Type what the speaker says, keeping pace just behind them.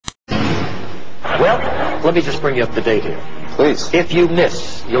Well, let me just bring you up to date here. Please. If you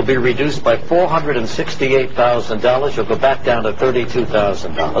miss, you'll be reduced by $468,000. You'll go back down to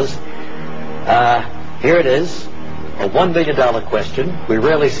 $32,000. Here it is, a $1 million question. We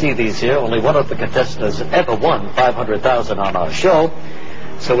rarely see these here. Only one of the contestants has ever won $500,000 on our show.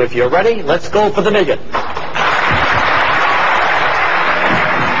 So if you're ready, let's go for the million.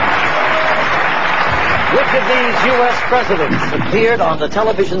 Which of these U.S. presidents appeared on the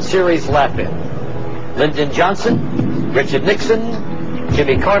television series Laugh-In? Lyndon Johnson, Richard Nixon,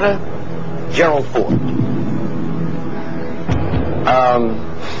 Jimmy Carter, Gerald Ford.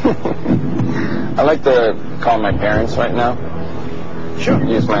 I'd like to call my parents right now. Sure.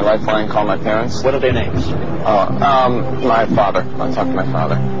 Use my lifeline, call my parents. What are their names? My father. I'll talk to my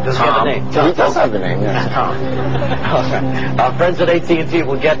father. Does he have a name? He does have a name, yes. Tom. All right. Our friends at ATT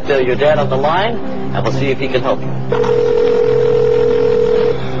will get your dad on the line, and we'll see if he can help you.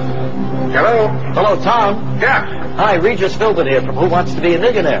 Hello? Hello, Tom. Yeah. Hi, Regis Philbin here from Who Wants to Be a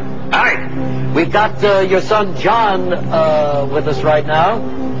Millionaire. Hi. We've got your son John with us right now.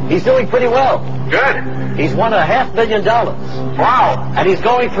 He's doing pretty well. Good. He's won $500,000. Wow. And he's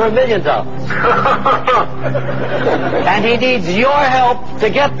going for $1 million. And he needs your help to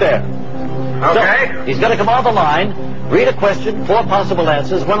get there. Okay. So, he's going to come on the line, read a question, 4 possible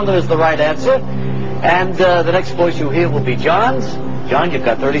answers. One of them is the right answer. And the next voice you hear will be John's. John, you've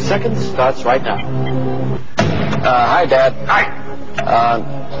got 30 seconds. Starts right now. Hi, Dad. Hi.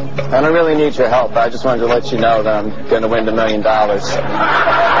 I don't really need your help. I just wanted to let you know that I'm going to win $1 million.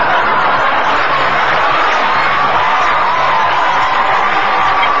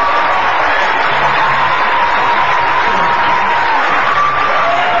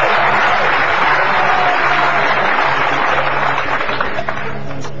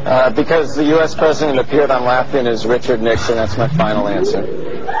 Because the U.S. president appeared on Laugh-In as Richard Nixon. That's my final answer.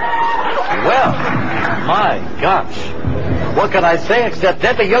 Well, my gosh. What can I say except,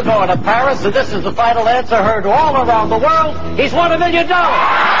 Debbie, you're going to Paris, and this is the final answer heard all around the world. He's won $1 million.